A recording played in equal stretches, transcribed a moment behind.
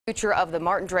Future of the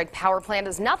Martin Drake power plant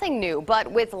is nothing new,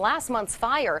 but with last month's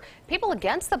fire, people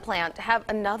against the plant have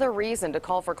another reason to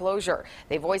call for closure.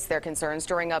 They voiced their concerns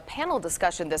during a panel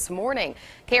discussion this morning.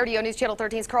 KRDO News Channel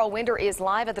 13's Carl Winder is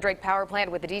live at the Drake power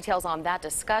plant with the details on that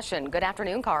discussion. Good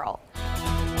afternoon, Carl.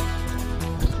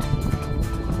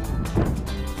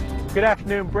 Good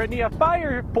afternoon, Brittany. A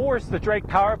fire forced the Drake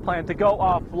power plant to go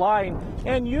offline,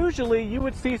 and usually you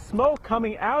would see smoke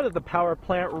coming out of the power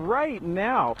plant right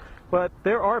now. But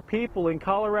there are people in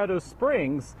Colorado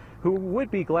Springs who would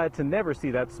be glad to never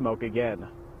see that smoke again.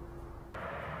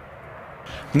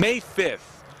 May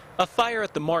 5th, a fire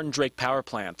at the Martin Drake power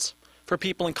plant. For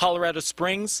people in Colorado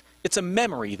Springs, it's a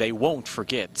memory they won't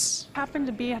forget. Happened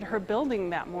to be at her building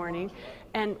that morning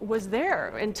and was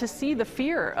there, and to see the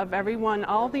fear of everyone,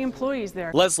 all the employees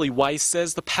there. Leslie Weiss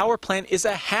says the power plant is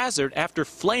a hazard after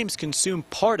flames consume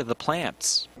part of the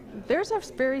plant. There's a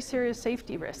very serious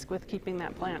safety risk with keeping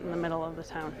that plant in the middle of the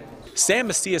town. Sam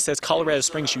Macias says Colorado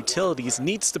Springs Utilities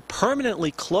needs to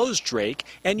permanently close Drake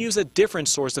and use a different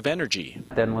source of energy.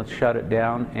 Then let's shut it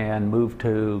down and move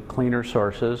to cleaner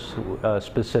sources,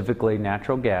 specifically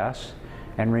natural gas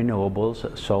and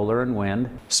renewables, solar and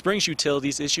wind. Springs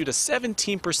Utilities issued a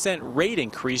 17% rate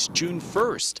increase June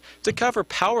 1st to cover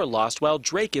power lost while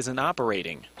Drake isn't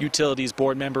operating. Utilities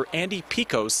board member Andy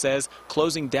Pico says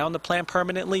closing down the plant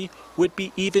permanently would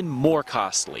be even more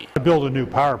costly. To build a new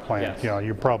power plant, yes,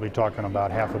 you're probably talking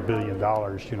about $500 million,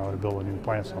 to build a new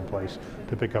plant someplace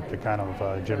to pick up the kind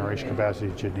of generation capacity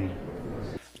that you need.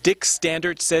 Dick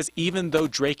Standard says even though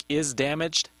Drake is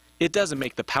damaged, it doesn't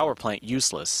make the power plant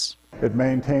useless. It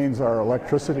maintains our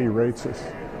electricity rates as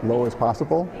low as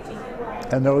possible,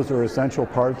 and those are essential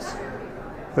parts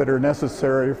that are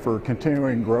necessary for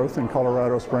continuing growth in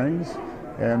Colorado Springs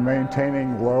and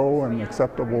maintaining low and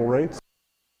acceptable rates.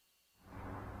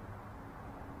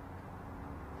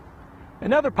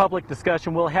 Another public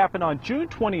discussion will happen on June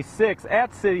 26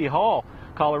 at City Hall.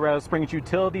 Colorado Springs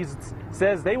Utilities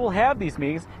says they will have these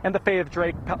meetings, and the fate of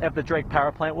the Drake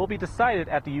power plant will be decided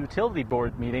at the utility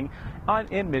board meeting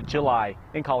in mid-July.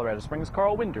 In Colorado Springs,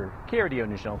 Carl Winder, KRDO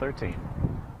News Channel 13.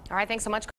 All right, thanks so much.